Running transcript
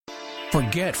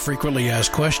Forget frequently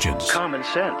asked questions. Common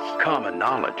sense, common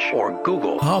knowledge, or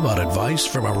Google. How about advice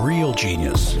from a real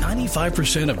genius?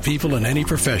 95% of people in any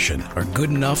profession are good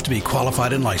enough to be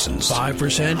qualified and licensed.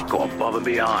 5% go above and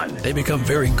beyond. They become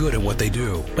very good at what they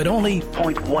do, but only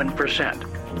 0.1%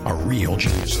 are real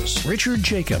geniuses. Richard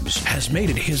Jacobs has made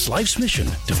it his life's mission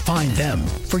to find them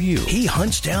for you. He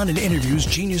hunts down and interviews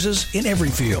geniuses in every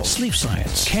field: sleep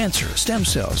science, cancer, stem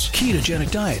cells,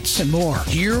 ketogenic diets, and more.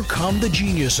 Here come the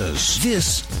geniuses.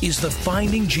 This is the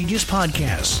Finding Genius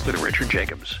Podcast with Richard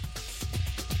Jacobs.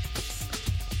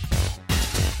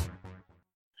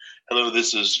 Hello,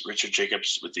 this is Richard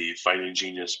Jacobs with the Finding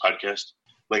Genius Podcast.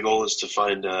 My goal is to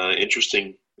find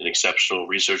interesting and exceptional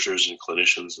researchers and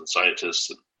clinicians and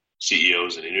scientists and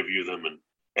CEOs and interview them and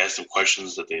ask them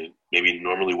questions that they maybe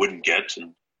normally wouldn't get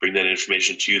and bring that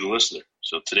information to you, the listener.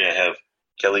 So today I have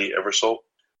Kelly Eversole.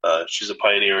 She's a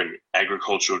pioneer in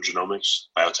agricultural genomics,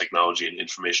 biotechnology, and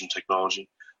information technology.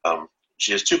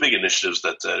 She has two big initiatives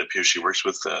that it appears she works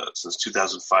with since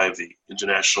 2005, the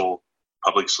International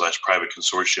Public/Private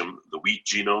Consortium, the Wheat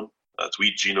Genome. It's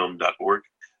wheatgenome.org.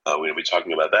 We're going to be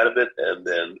talking about that a bit, and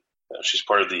then she's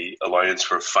part of the Alliance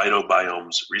for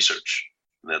Phytobiomes Research,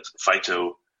 and that's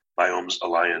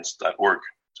phytobiomsalliance.org.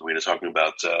 So we're going to be talking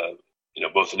about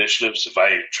both initiatives. If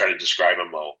I try to describe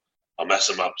them, I'll mess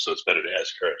them up, so it's better to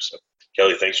ask her. So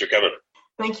Kelly, thanks for coming.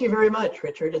 Thank you very much,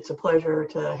 Richard. It's a pleasure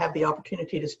to have the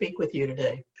opportunity to speak with you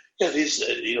today. Yeah, these,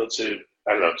 to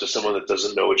someone that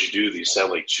doesn't know what you do, these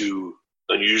sound like two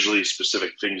unusually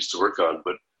specific things to work on,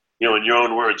 but in your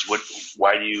own words,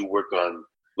 why do you work on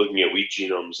looking at wheat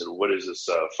genomes, and what is this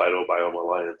Phytobiome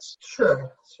Alliance?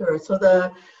 Sure. So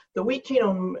the wheat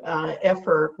genome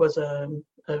effort was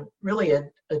really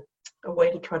a way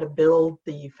to try to build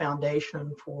the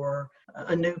foundation for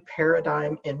a new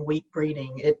paradigm in wheat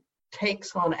breeding. It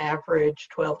takes on average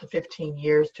 12 to 15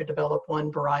 years to develop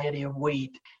one variety of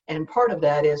wheat. And part of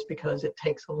that is because it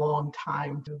takes a long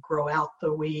time to grow out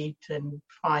the wheat and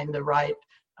find the right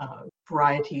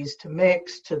varieties to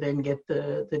mix to then get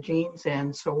the genes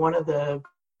in. So one of the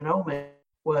genomics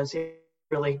was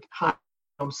really high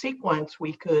genome sequence.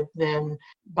 We could then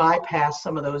bypass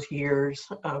some of those years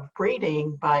of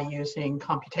breeding by using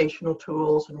computational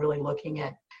tools and really looking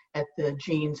at the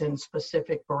genes in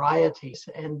specific varieties,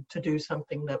 and to do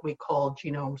something that we call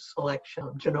genome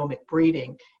selection, genomic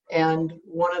breeding. And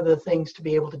one of the things to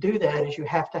be able to do that is you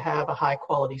have to have a high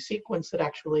quality sequence that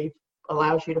actually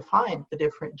allows you to find the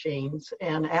different genes.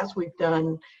 And as we've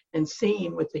done and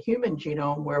seen with the human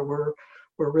genome, where we're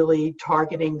really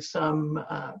targeting some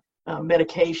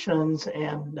medications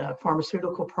and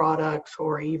pharmaceutical products,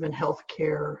 or even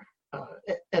healthcare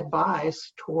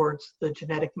advice towards the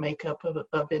genetic makeup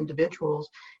of individuals,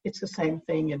 it's the same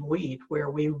thing in wheat, where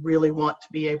we really want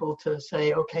to be able to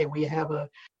say, okay, we have a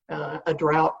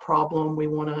drought problem, we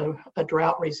want a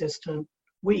drought resistant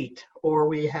wheat, or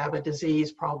we have a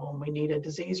disease problem, we need a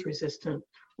disease resistant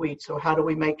wheat. So how do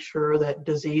we make sure that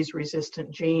disease resistant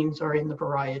genes are in the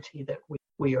variety that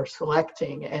we are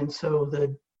selecting? And so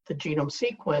the genome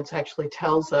sequence actually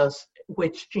tells us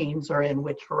which genes are in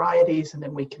which varieties, and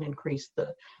then we can increase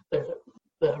the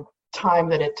time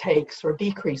that it takes or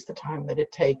decrease the time that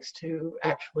it takes to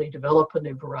actually develop a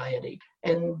new variety.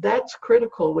 And that's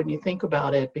critical when you think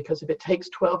about it, because if it takes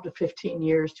 12 to 15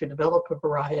 years to develop a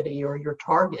variety or your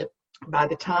target, by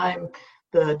the time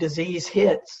the disease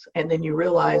hits and then you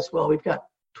realize, well, we've got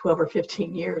 12 or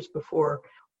 15 years before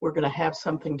we're going to have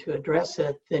something to address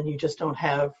it, then you just don't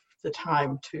have the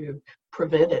time to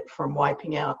prevent it from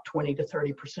wiping out 20 to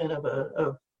 30%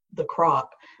 of the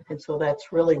crop. And so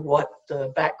that's really what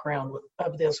the background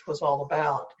of this was all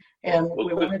about. And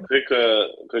quick sure.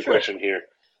 Question here.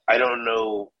 I don't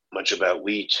know much about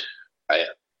wheat.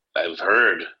 I've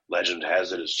heard, legend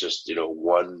has it, it's just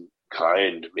one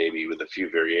kind, maybe with a few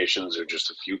variations, or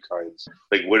just a few kinds.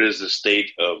 Like, what is the state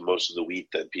of most of the wheat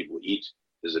that people eat?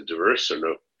 Is it diverse or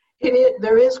no?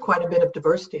 There is quite a bit of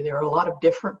diversity. There are a lot of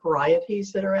different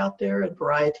varieties that are out there, and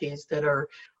varieties that are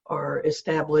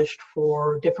established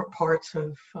for different parts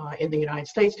of, in the United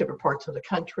States, different parts of the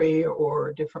country,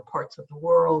 or different parts of the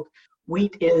world.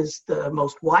 Wheat is the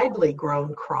most widely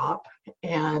grown crop,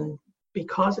 and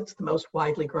because it's the most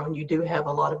widely grown, you do have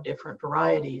a lot of different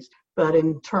varieties. But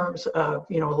in terms of,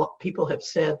 a lot of people have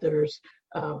said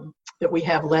that we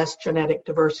have less genetic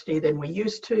diversity than we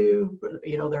used to.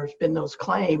 There's been those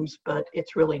claims, but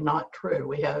it's really not true.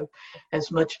 We have as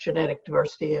much genetic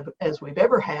diversity as we've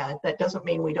ever had. That doesn't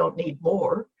mean we don't need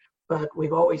more, but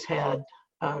we've always had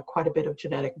quite a bit of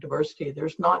genetic diversity.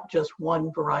 There's not just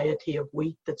one variety of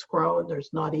wheat that's grown.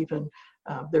 There's not even,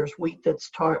 there's wheat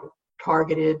that's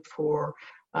targeted for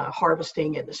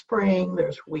harvesting in the spring.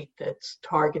 There's wheat that's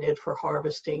targeted for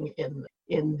harvesting in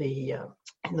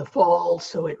the fall.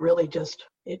 So it really just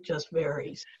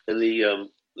varies. And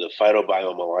the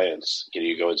Phytobiome Alliance, can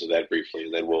you go into that briefly,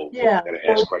 and then we'll kind of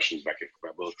ask questions back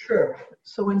about both? Sure.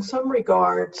 So in some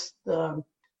regards, the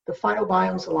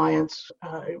Phytobiomes Alliance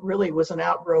really was an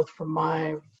outgrowth from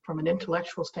an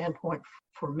intellectual standpoint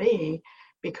for me,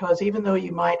 because even though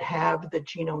you might have the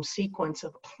genome sequence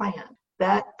of a plant,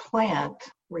 that plant,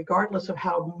 regardless of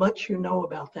how much you know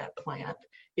about that plant,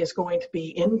 is going to be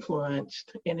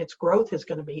influenced, and its growth is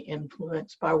going to be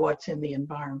influenced by what's in the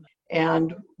environment.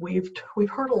 And we've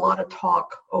heard a lot of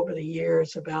talk over the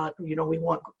years about, we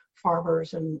want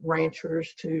farmers and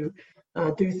ranchers to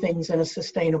do things in a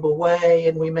sustainable way,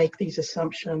 and we make these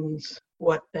assumptions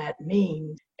what that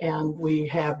means, and we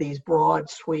have these broad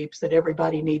sweeps that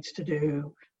everybody needs to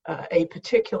do a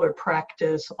particular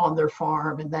practice on their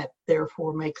farm, and that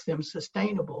therefore makes them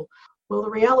sustainable. Well, the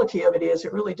reality of it is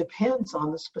it really depends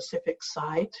on the specific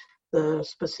site, the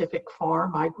specific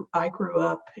farm. I grew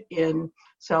up in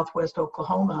Southwest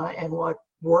Oklahoma, and what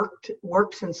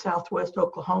works in Southwest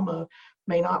Oklahoma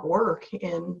may not work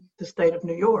in the state of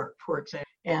New York, for example,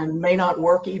 and may not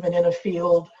work even in a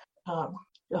field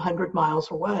 100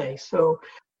 miles away. So,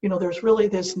 there's really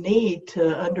this need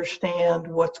to understand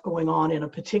what's going on in a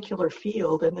particular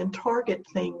field and then target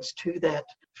things to that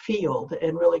field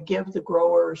and really give the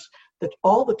growers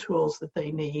all the tools that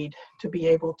they need to be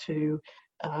able to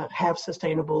have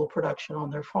sustainable production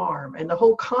on their farm. And the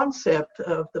whole concept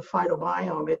of the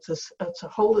phytobiome, it's a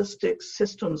holistic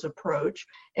systems approach.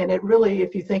 And it really,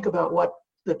 if you think about what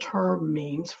the term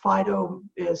means, phyto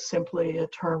is simply a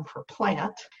term for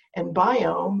plant, and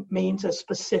biome means a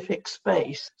specific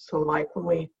space. So like when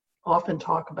we often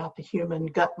talk about the human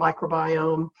gut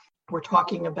microbiome, we're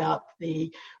talking about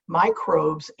the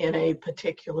microbes in a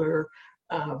particular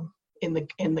in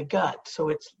the gut. So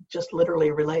it's just literally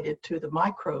related to the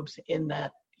microbes in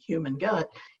that human gut.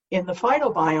 In the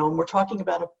phytobiome, we're talking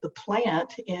about the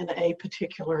plant in a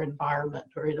particular environment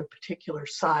or in a particular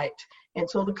site. And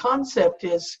so the concept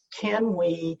is, can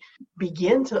we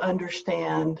begin to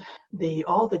understand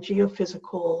all the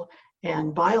geophysical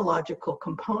and biological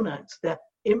components that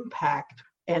impact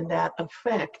and that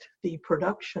affect the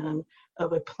production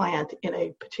of a plant in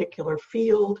a particular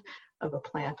field, of a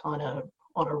plant on a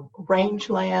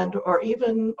rangeland, or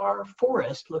even our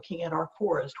forest, looking at our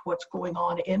forest, what's going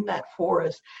on in that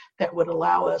forest that would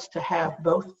allow us to have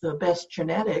both the best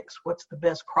genetics, what's the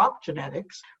best crop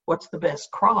genetics, what's the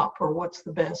best crop, or what's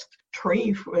the best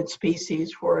tree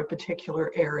species for a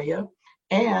particular area,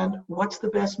 and what's the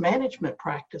best management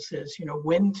practices,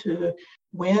 when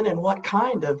and what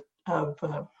kind of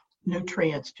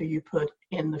nutrients do you put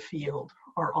in the field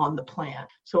or on the plant.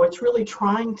 So it's really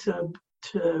trying to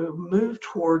move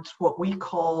towards what we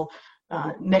call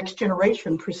next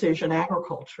generation precision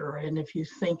agriculture. And if you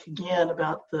think again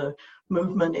about the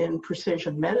movement in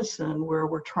precision medicine, where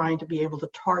we're trying to be able to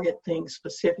target things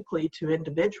specifically to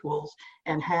individuals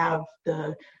and have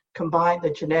combine the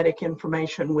genetic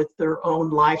information with their own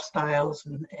lifestyles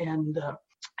and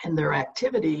their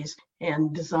activities,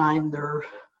 and design their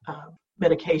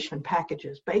medication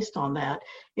packages based on that.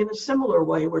 In a similar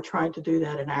way, we're trying to do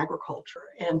that in agriculture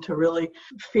and to really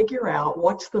figure out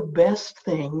what's the best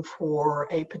thing for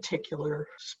a particular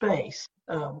space.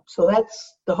 So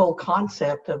that's the whole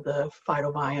concept of the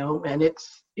phytobiome. And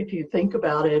if you think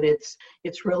about it,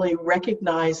 it's really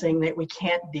recognizing that we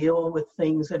can't deal with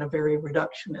things in a very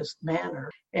reductionist manner.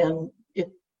 And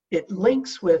it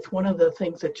links with one of the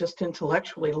things that just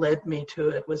intellectually led me to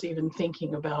it, was even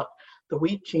thinking about the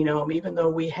wheat genome, even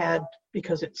though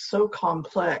because it's so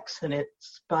complex, and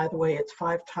by the way, it's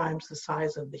 5 times the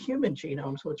size of the human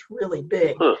genome, so it's really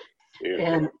big. Huh.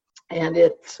 Yeah. And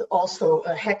it's also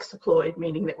a hexaploid,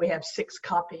 meaning that we have 6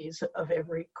 copies of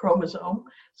every chromosome.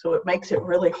 So it makes it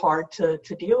really hard to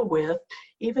deal with.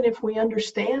 Even if we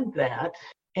understand that,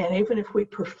 and even if we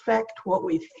perfect what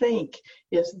we think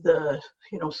is the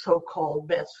so-called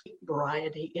best wheat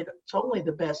variety, it's only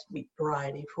the best wheat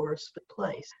variety for a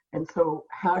place. And so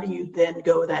how do you then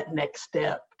go that next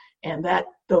step? And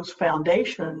those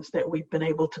foundations that we've been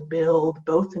able to build,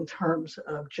 both in terms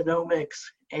of genomics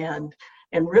and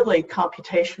really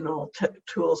computational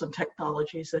tools and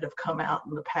technologies that have come out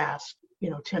in the past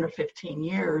 10 or 15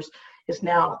 years, is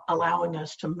now allowing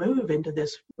us to move into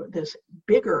this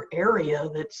bigger area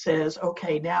that says,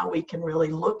 okay, now we can really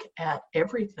look at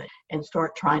everything and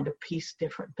start trying to piece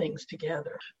different things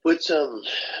together.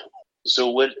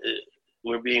 So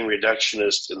we're being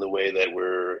reductionist in the way that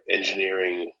we're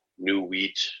engineering new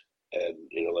wheat and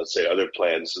let's say other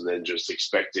plants, and then just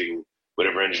expecting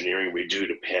whatever engineering we do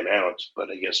to pan out. But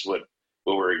I guess what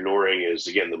we're ignoring is,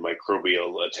 again, the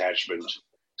microbial attachment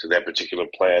to that particular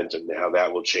plant and how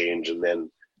that will change, and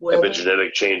then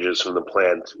epigenetic changes from the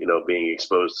plant, being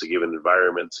exposed to given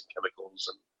environments and chemicals,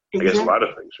 and I guess a lot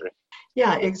of things, right?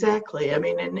 Yeah, exactly. I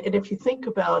mean, and if you think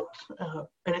about,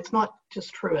 and it's not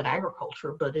just true in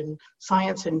agriculture, but in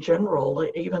science in general,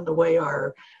 even the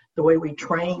way we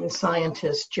train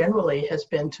scientists generally has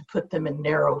been to put them in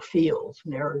narrow fields,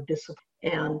 narrow disciplines.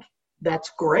 And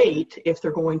that's great if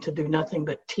they're going to do nothing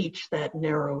but teach that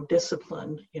narrow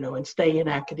discipline, and stay in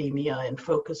academia and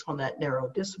focus on that narrow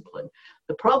discipline.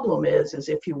 The problem is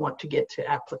if you want to get to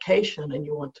application and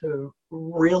you want to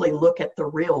really look at the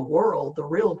real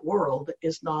world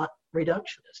is not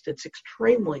reductionist. It's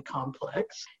extremely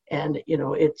complex. And,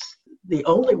 it's the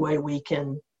only way we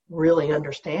can really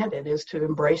understand it is to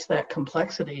embrace that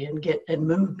complexity and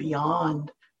move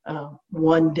beyond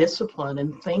one discipline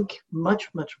and think much,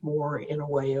 much more in a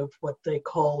way of what they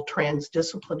call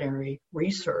transdisciplinary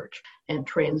research and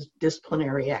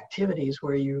transdisciplinary activities,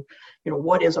 where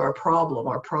what is our problem?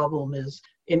 Our problem is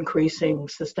increasing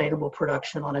sustainable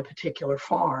production on a particular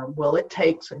farm. Well, it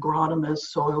takes agronomists,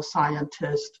 soil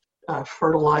scientists,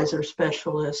 fertilizer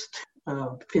specialists,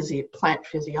 plant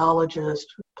physiologist,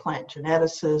 plant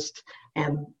geneticist,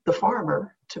 and the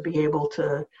farmer to be able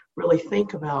to really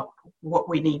think about what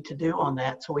we need to do on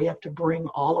that. So we have to bring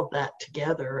all of that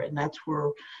together, and that's where,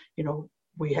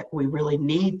 we really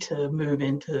need to move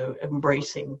into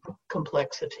embracing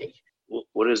complexity.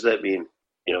 What does that mean?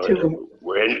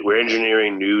 We're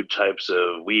engineering new types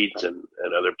of wheat and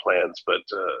other plants, but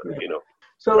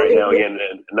so right now, again,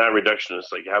 not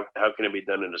reductionist. Like how can it be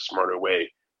done in a smarter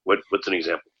way? What's an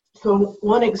example? So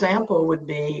one example would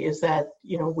be is that,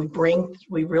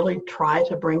 we really try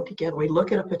to bring together, we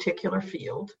look at a particular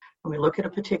field and we look at a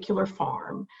particular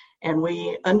farm and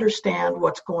we understand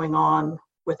what's going on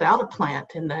without a plant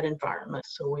in that environment.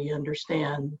 So we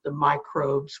understand the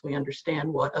microbes, we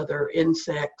understand what other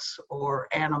insects or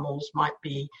animals might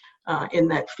be in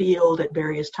that field at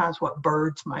various times, what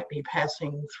birds might be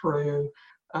passing through,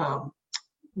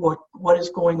 what is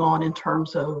going on in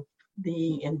terms of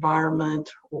the environment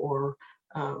or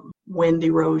wind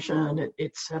erosion,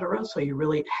 et cetera. So you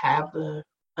really have the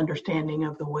understanding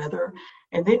of the weather.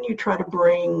 And then you try to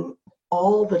bring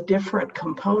all the different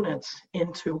components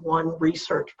into one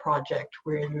research project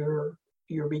where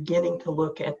you're beginning to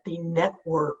look at the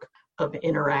network of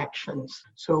interactions.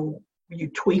 So you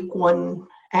tweak one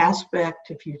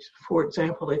aspect. For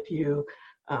example,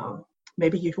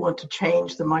 maybe you want to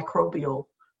change the microbial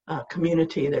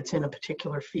community that's in a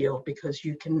particular field, because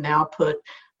you can now put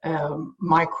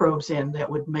microbes in that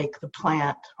would make the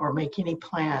plant or make any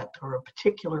plant or a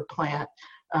particular plant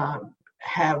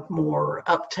have more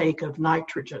uptake of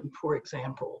nitrogen, for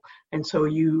example. And so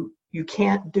you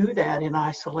can't do that in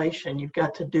isolation. You've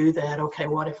got to do that. Okay,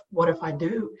 what if I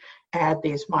do add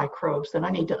these microbes? Then I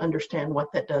need to understand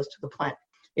what that does to the plant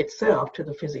itself, to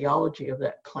the physiology of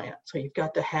that plant. So you've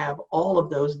got to have all of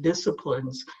those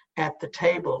disciplines at the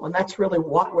table. And that's really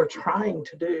what we're trying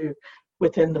to do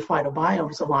within the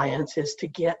Phytobiomes Alliance, is to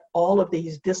get all of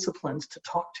these disciplines to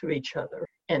talk to each other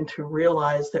and to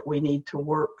realize that we need to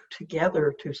work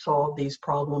together to solve these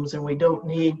problems. And we don't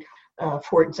need,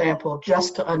 for example,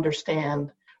 just to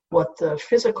understand what the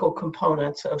physical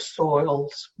components of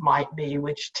soils might be,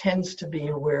 which tends to be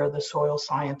where the soil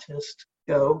scientists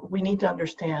go. We need to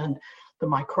understand the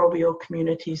microbial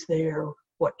communities there,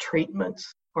 what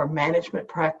treatments or management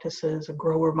practices a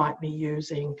grower might be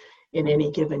using in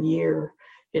any given year,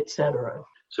 et cetera.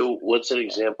 So what's an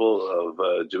example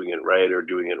of doing it right or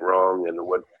doing it wrong, and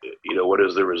what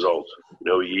is the result?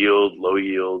 No yield, low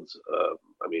yield.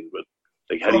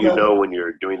 How do you know when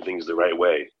you're doing things the right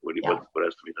way? What has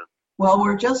to be done? Well,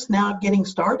 we're just now getting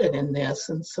started in this,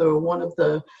 and so one of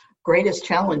the greatest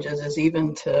challenges is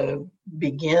even to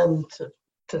begin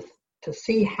to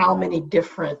see how many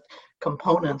different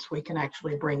components we can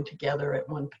actually bring together at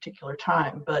one particular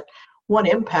time. But one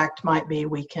impact might be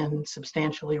we can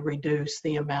substantially reduce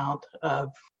the amount of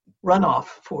runoff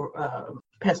for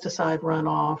pesticide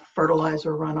runoff,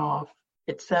 fertilizer runoff,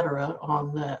 et cetera,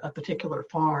 on a particular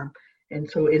farm. And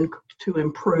so to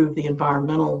improve the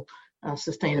environmental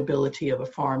sustainability of a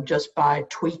farm just by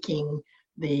tweaking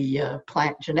the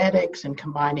plant genetics and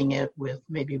combining it with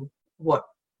maybe what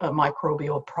a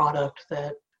microbial product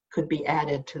that could be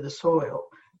added to the soil.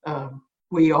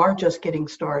 We are just getting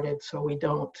started, so we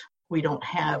don't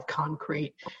have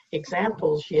concrete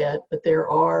examples yet, but there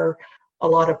are a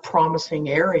lot of promising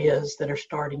areas that are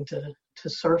starting to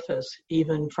surface,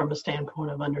 even from a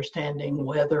standpoint of understanding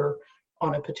whether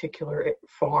on a particular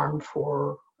farm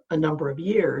for a number of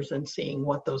years and seeing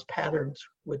what those patterns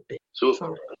would be.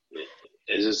 So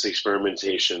is this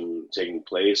experimentation taking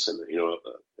place? And,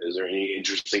 is there any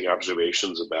interesting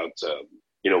observations about,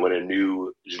 when a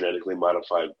new genetically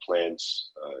modified plant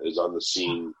is on the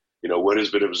scene, what has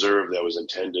been observed that was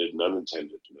intended and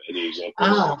unintended? Any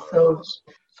examples?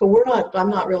 I'm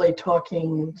not really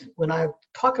talking, when I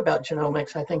talk about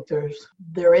genomics, I think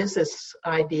there is this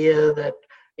idea that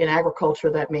in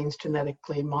agriculture that means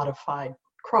genetically modified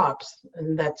crops,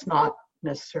 and that's not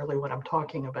necessarily what I'm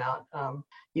talking about.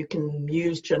 You can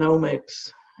use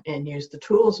genomics and use the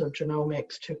tools of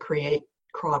genomics to create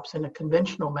crops in a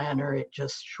conventional manner. It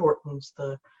just shortens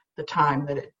the time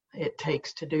that it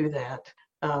takes to do that.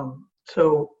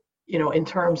 In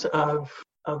terms of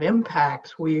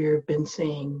impacts, we've been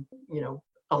seeing,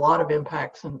 a lot of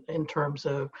impacts in terms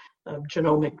of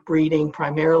genomic breeding,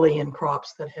 primarily in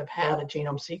crops that have had a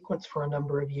genome sequence for a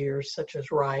number of years, such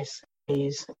as rice,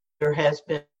 maize. There has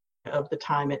been of the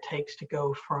time it takes to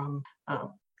go from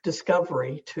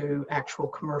discovery to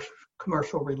actual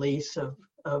commercial release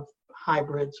of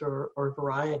hybrids or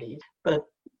varieties. But,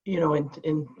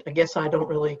 I guess I don't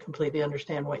really completely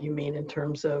understand what you mean in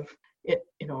terms of it,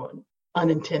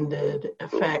 unintended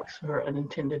effects or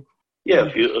unintended. Yeah.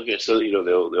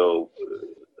 They'll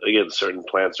again, certain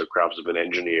plants or crops have been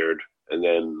engineered, and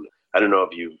then I don't know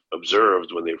if you've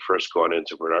observed when they've first gone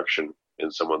into production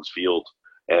in someone's field,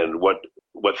 and what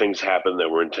things happen that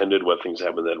were intended, what things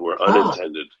happen that were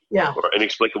unintended, or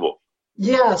inexplicable.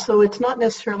 Yeah. So it's not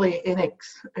necessarily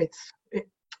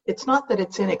it's not that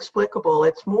it's inexplicable.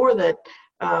 It's more that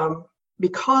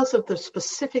because of the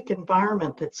specific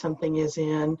environment that something is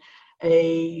in,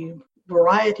 a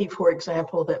variety, for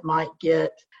example, that might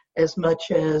get as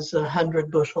much as 100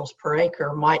 bushels per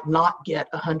acre might not get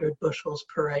 100 bushels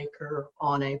per acre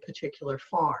on a particular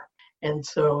farm. And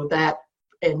so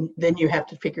and then you have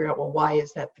to figure out, well, why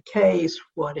is that the case?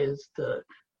 What is the,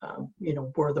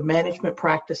 were the management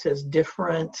practices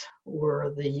different?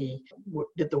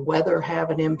 Did the weather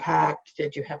have an impact?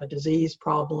 Did you have a disease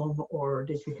problem, or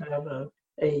did you have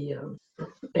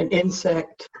an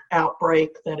insect outbreak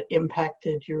that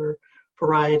impacted your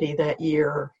variety that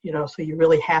year? So you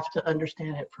really have to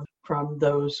understand it from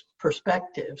those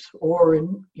perspectives. Or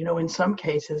in some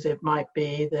cases, it might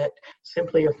be that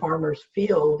simply a farmer's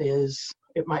field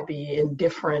might be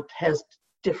has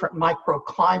different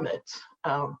microclimates.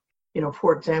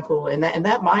 For example, and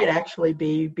that might actually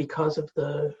be because of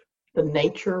the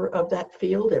nature of that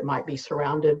field. It might be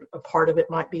a part of it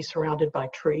might be surrounded by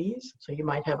trees. So you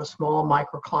might have a small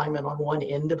microclimate on one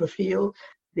end of a field.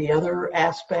 The other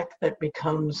aspect that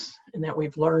becomes, and that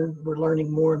we're learning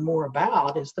more and more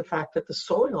about, is the fact that the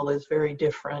soil is very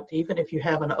different. Even if you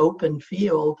have an open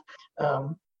field,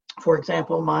 for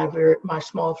example, my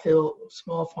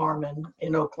small farm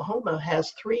in Oklahoma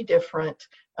has 3 different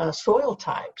soil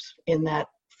types in that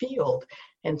field.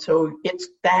 And so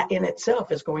that in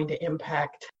itself is going to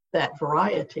impact that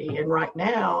variety. And right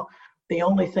now, the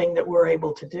only thing that we're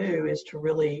able to do is to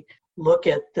really look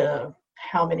at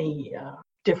how many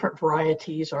different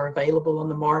varieties are available on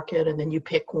the market, and then you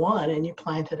pick one and you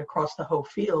plant it across the whole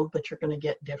field, but you're going to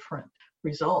get different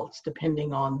results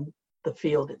depending on the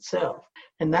field itself.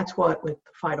 And that's what, with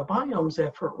the phytobiomes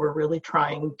effort, we're really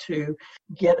trying to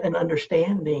get an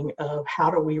understanding of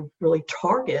how do we really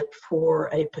target for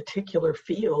a particular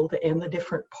field and the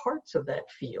different parts of that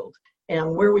field.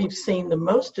 And where we've seen the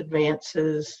most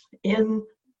advances in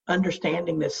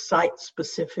understanding this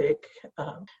site-specific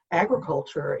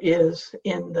agriculture is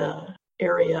in the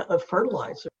area of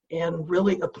fertilizer, and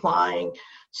really applying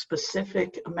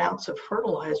specific amounts of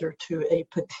fertilizer to a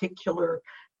particular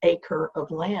acre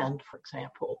of land, for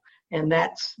example. And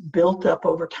that's built up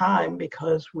over time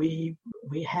because we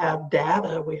have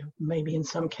data. We have, maybe in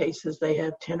some cases they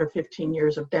have 10 or 15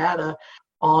 years of data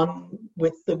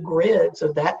with the grids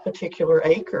of that particular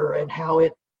acre and how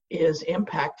it is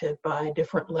impacted by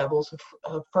different levels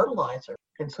of fertilizer.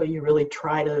 And so you really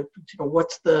try to,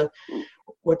 what's the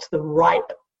right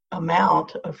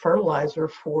amount of fertilizer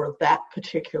for that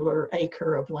particular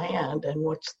acre of land, and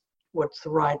what's the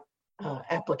right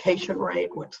application rate,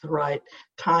 what's the right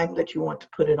time that you want to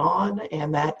put it on,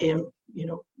 and that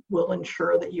will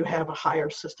ensure that you have a higher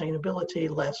sustainability,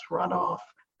 less runoff,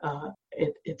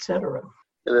 et cetera.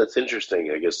 And that's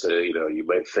interesting. I guess you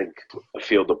might think a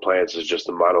field of plants is just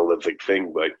a monolithic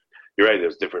thing, but you're right.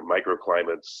 There's different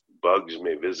microclimates. Bugs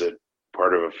may visit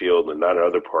part of a field and not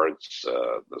other parts.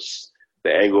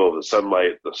 The angle of the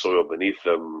sunlight, the soil beneath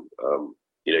them.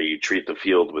 You treat the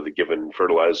field with a given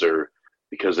fertilizer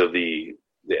because of the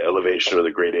elevation or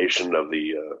the gradation of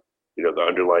the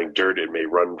underlying dirt. It may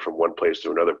run from one place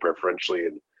to another preferentially,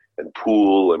 and and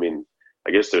pool. I mean,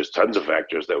 I guess there's tons of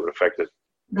factors that would affect it.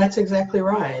 That's exactly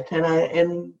right. And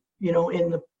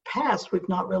in the past, we've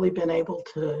not really been able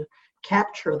to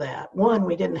capture that. One,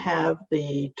 we didn't have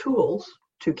the tools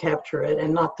to capture it,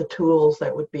 and not the tools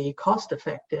that would be cost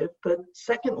effective. But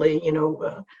secondly,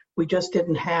 we just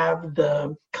didn't have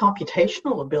the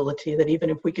computational ability that even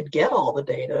if we could get all the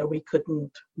data, we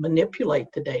couldn't manipulate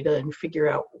the data and figure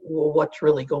out, well, what's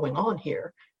really going on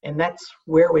here. And that's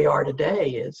where we are today,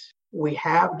 is we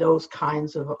have those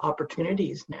kinds of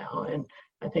opportunities now. And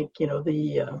I think,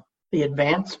 the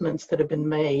advancements that have been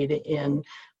made in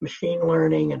machine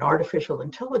learning and artificial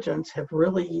intelligence have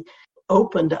really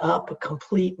opened up a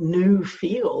complete new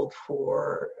field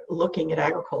for looking at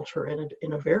agriculture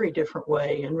in a very different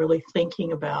way, and really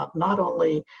thinking about not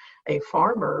only a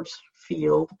farmer's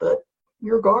field, but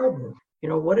your garden.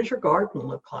 What does your garden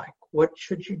look like? What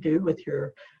should you do with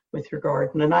your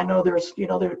garden? And I know there's,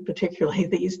 there, particularly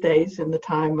these days in the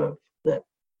time of that,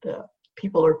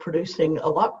 people are producing a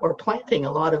lot or planting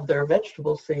a lot of their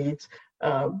vegetable seeds.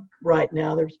 Right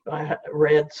now, I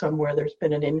read somewhere there's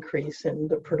been an increase in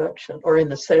the production or in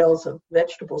the sales of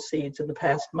vegetable seeds in the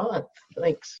past month,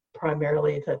 thanks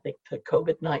primarily, to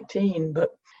COVID-19. But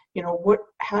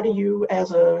how do you,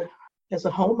 as a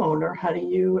homeowner, how do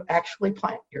you actually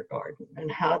plant your garden?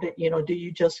 And how do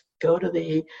you just go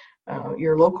to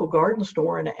your local garden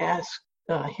store and ask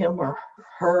him or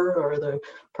her or the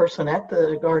person at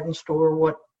the garden store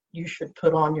what you should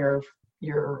put on your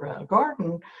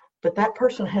garden? But that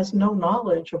person has no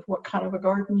knowledge of what kind of a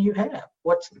garden you have.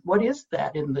 What is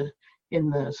that in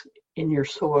your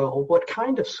soil? What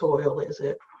kind of soil is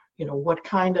it? What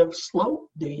kind of slope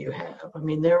do you have? I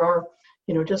mean, there are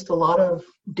just a lot of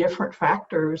different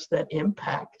factors that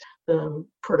impact the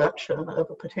production of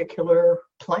a particular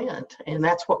plant. And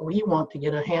that's what we want to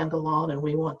get a handle on, and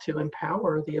we want to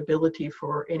empower the ability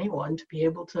for anyone to be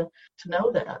able to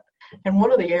know that. And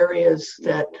one of the areas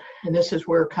and this is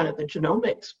where kind of the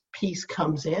genomics piece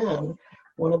comes in,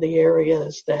 one of the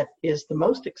areas that is the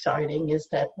most exciting is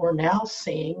that we're now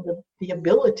seeing the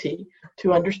ability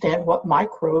to understand what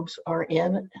microbes are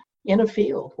in a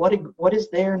field. What is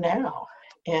there now?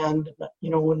 And,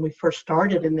 when we first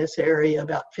started in this area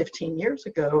about 15 years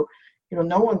ago,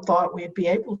 no one thought we'd be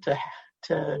able to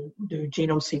do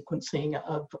genome sequencing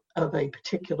of a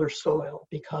particular soil,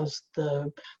 because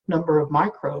the number of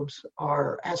microbes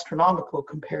are astronomical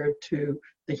compared to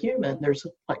the human. There's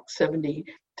like 70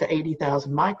 to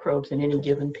 80,000 microbes in any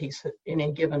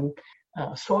given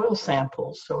soil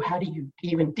sample. So how do you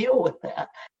even deal with that?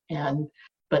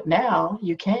 But now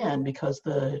you can, because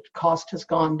the cost has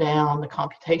gone down, the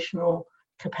computational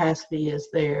capacity is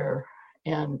there,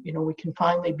 and we can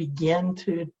finally begin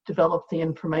to develop the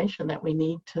information that we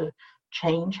need to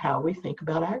change how we think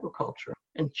about agriculture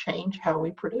and change how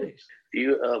we produce.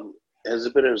 Has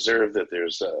it been observed that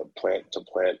there's a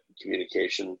plant-to-plant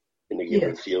communication in a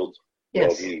given field?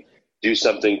 Yes. If you do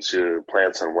something to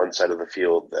plants on one side of the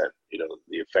field, that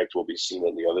the effect will be seen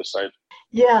on the other side?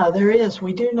 Yeah, there is.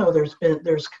 We do know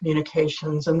there's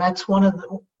communications, and that's one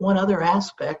other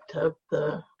aspect of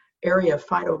the area of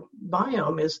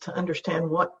phytobiome, is to understand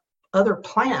what other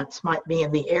plants might be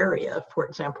in the area. For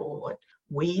example, what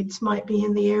weeds might be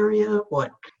in the area.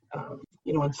 What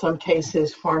in some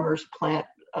cases, farmers plant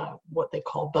what they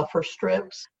call buffer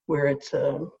strips, where it's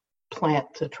a plant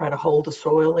to try to hold the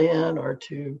soil in or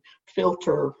to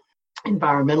filter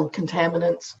environmental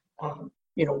contaminants.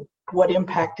 What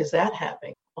impact is that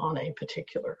having on a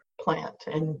particular plant?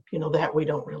 And, that we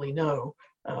don't really know.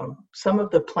 Some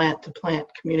of the plant-to-plant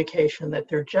communication that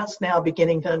they're just now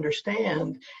beginning to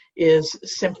understand is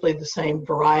simply the same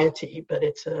variety, but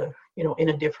it's in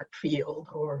a different field,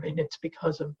 and it's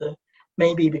because of the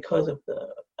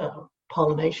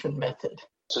pollination method.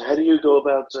 So how do you go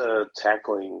about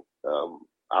tackling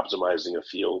optimizing a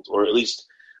field, or at least,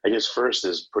 I guess, first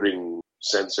is putting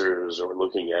sensors or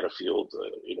looking at a field,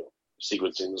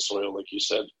 sequencing the soil, like you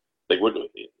said.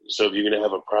 So if you're going to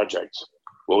have a project,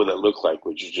 what would that look like?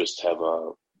 Would you just have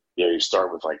you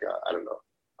start with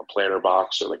a planter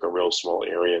box, or like a real small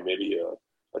area, maybe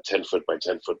a 10-foot by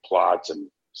 10-foot plot, and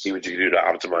see what you can do to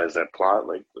optimize that plot?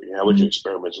 Like how would you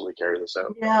experimentally carry this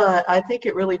out? Yeah, I think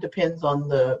it really depends on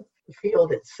the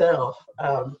field itself.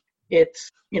 It's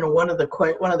one of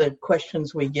the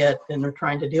questions we get and are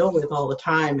trying to deal with all the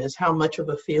time is, how much of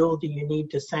a field do you need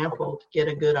to sample to get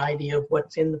a good idea of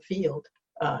what's in the field?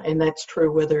 And that's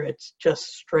true whether it's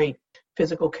just straight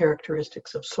physical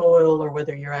characteristics of soil, or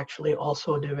whether you're actually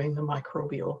also doing the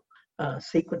microbial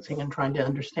sequencing and trying to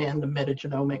understand the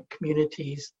metagenomic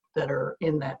communities that are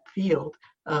in that field.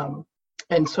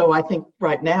 And so I think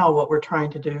right now what we're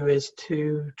trying to do is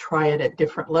to try it at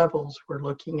different levels. We're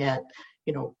looking at,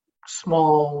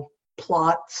 small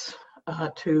plots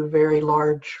to very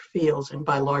large fields. And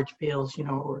by large fields,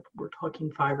 we're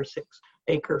talking 5 or 6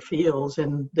 acre fields.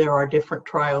 And there are different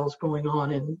trials going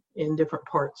on in different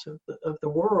parts of the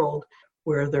world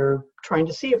where they're trying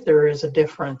to see if there is a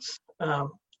difference.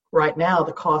 Right now,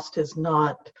 the cost is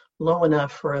not low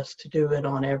enough for us to do it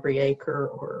on every acre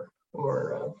or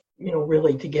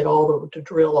really to get to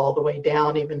drill all the way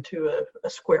down even to a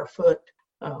square foot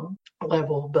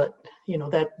level. But,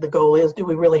 that the goal is, do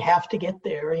we really have to get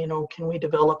there? Can we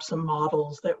develop some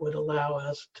models that would allow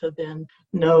us to then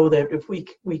know that if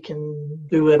we can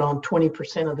do it on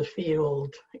 20% of the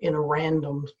field in a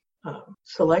random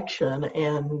selection,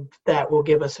 and that will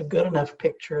give us a good enough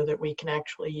picture that we can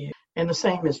actually use. And the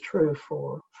same is true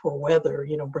for weather,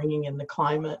 bringing in the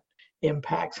climate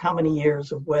impacts. How many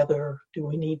years of weather do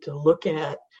we need to look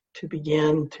at to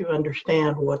begin to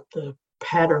understand what the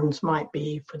patterns might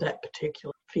be for that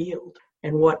particular field,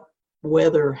 and what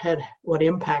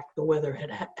impact the weather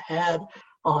had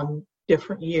on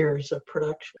different years of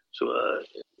production. So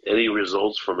any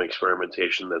results from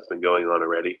experimentation that's been going on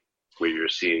already where you're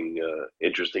seeing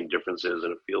interesting differences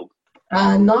in a field?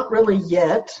 Not really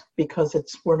yet, because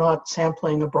we're not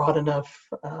sampling a broad enough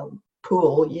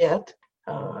pool yet.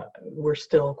 We're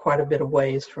still quite a bit of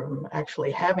ways from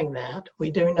actually having that.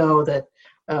 We do know that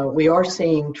we are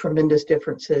seeing tremendous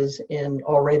differences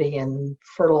already in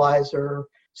fertilizer,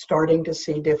 starting to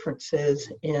see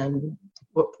differences in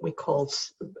what we call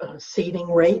seeding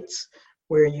rates,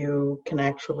 where you can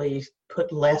actually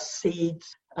put less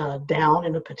seeds down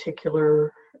in a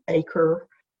particular acre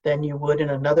than you would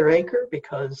in another acre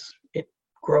because it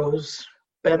grows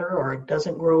better or it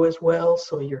doesn't grow as well.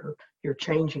 So you're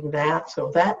changing that.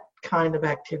 So that kind of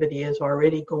activity is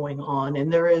already going on.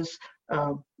 And there is,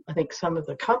 I think some of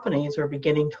the companies are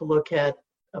beginning to look at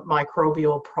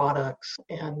microbial products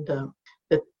and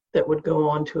that would go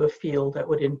onto a field that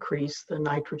would increase the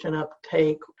nitrogen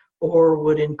uptake or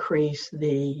would increase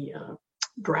the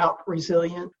drought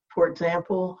resilient, for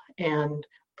example. And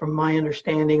from my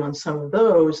understanding on some of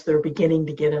those, they're beginning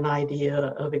to get an idea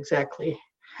of exactly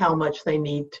how much they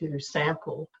need to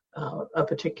sample a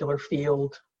particular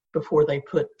field before they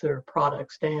put their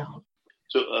products down.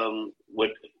 So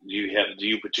what do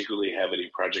you particularly have any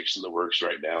projects in the works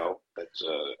right now that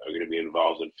are going to be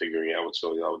involved in figuring out what's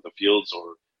going on with the fields,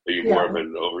 or are you more of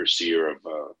an overseer of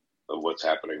what's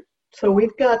happening? So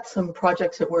we've got some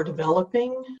projects that we're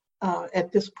developing at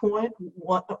this point.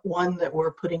 One that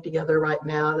we're putting together right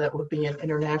now that would be an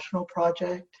international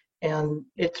project, and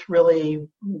it's really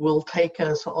will take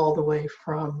us all the way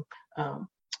from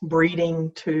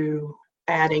breeding to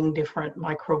adding different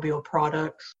microbial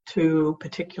products to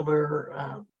particular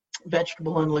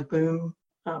vegetable and legume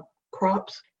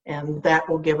crops. And that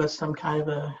will give us some kind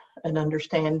of an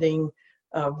understanding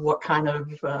of what kind of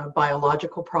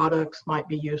biological products might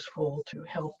be useful to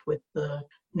help with the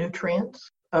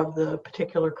nutrients of the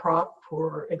particular crop,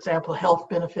 for example, health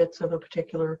benefits of a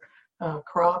particular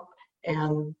crop.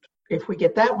 And if we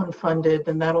get that one funded,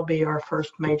 then that'll be our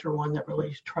first major one that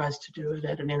really tries to do it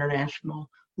at an international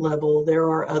level. There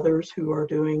are others who are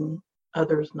doing,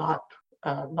 not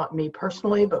me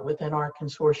personally, but within our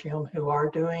consortium, who are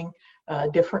doing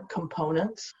different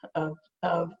components of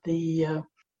the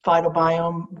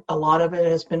phytobiome. A lot of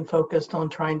it has been focused on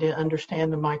trying to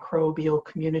understand the microbial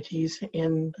communities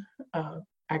in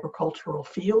agricultural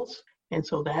fields. And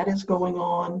so that is going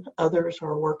on. Others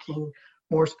are working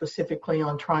more specifically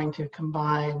on trying to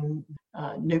combine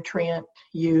nutrient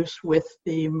use with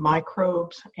the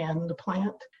microbes and the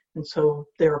plant. And so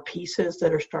there are pieces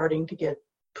that are starting to get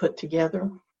put together,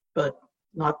 but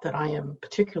not that I am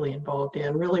particularly involved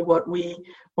in. Really what we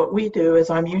do is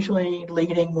I'm usually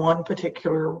leading one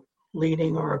particular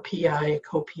or a PI, a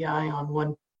co-PI on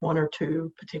one or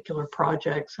two particular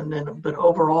projects. But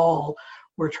overall,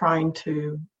 we're trying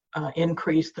to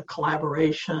increase the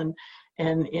collaboration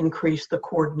and increase the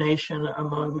coordination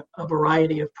among a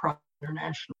variety of projects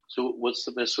internationally. So what's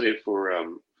the best way for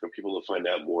people to find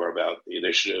out more about the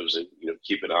initiatives and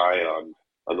keep an eye on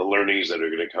the learnings that are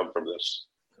going to come from this?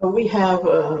 So we have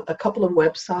a couple of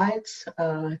websites.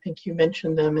 I think you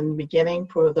mentioned them in the beginning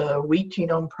for the Wheat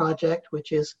Genome Project,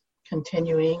 which is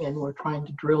continuing, and we're trying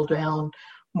to drill down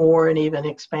more and even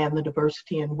expand the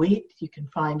diversity in wheat. You can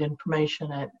find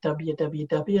information at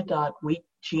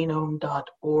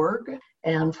www.wheatgenome.org.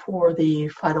 And for the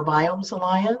Phytobiomes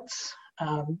Alliance,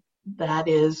 that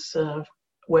is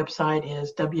website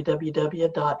is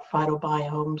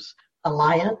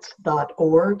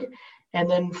www.phytobiomesalliance.org. And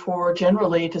then for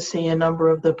generally to see a number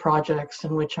of the projects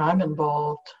in which I'm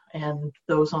involved and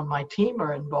those on my team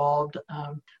are involved,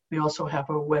 we also have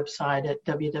a website at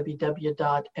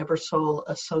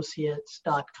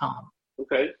www.eversolassociates.com.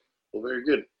 Okay, well, very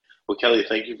good. Well, Kelly,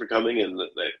 thank you for coming. And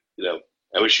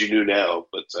I wish you knew now,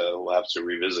 but we'll have to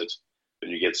revisit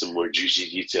when you get some more juicy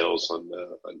details on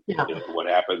what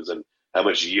happens and how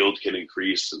much yield can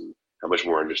increase and how much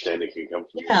more understanding can come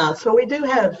from Yeah, so we do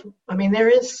have, there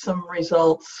is some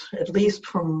results, at least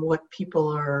from what people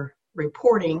are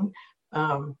reporting.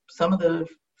 Some of the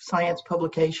science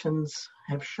publications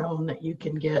have shown that you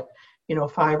can get,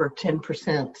 5 or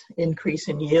 10% increase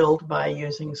in yield by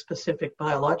using specific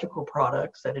biological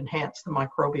products that enhance the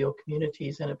microbial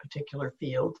communities in a particular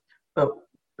field. But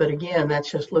again, that's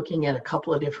just looking at a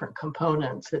couple of different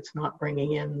components. It's not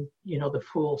bringing in, the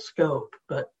full scope,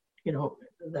 but,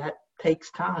 that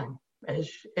takes time,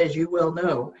 as you well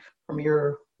know from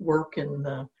your work and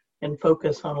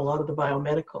focus on a lot of the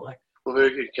biomedical. Well,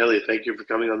 very good, Kelly. Thank you for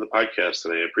coming on the podcast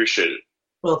today. I appreciate it.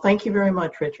 Well, thank you very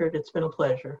much, Richard. It's been a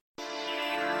pleasure.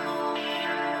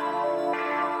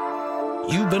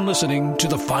 You've been listening to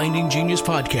the Finding Genius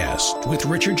podcast with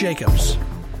Richard Jacobs.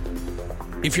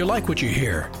 If you like what you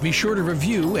hear, be sure to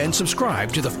review and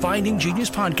subscribe to the Finding Genius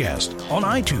podcast on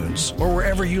iTunes or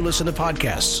wherever you listen to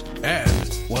podcasts.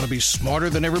 And want to be smarter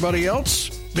than everybody else?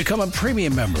 Become a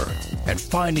premium member at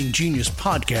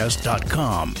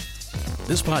findinggeniuspodcast.com.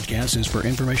 This podcast is for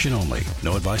information only.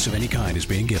 No advice of any kind is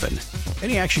being given.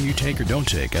 Any action you take or don't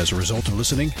take as a result of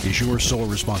listening is your sole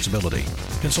responsibility.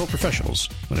 Consult professionals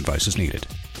when advice is needed.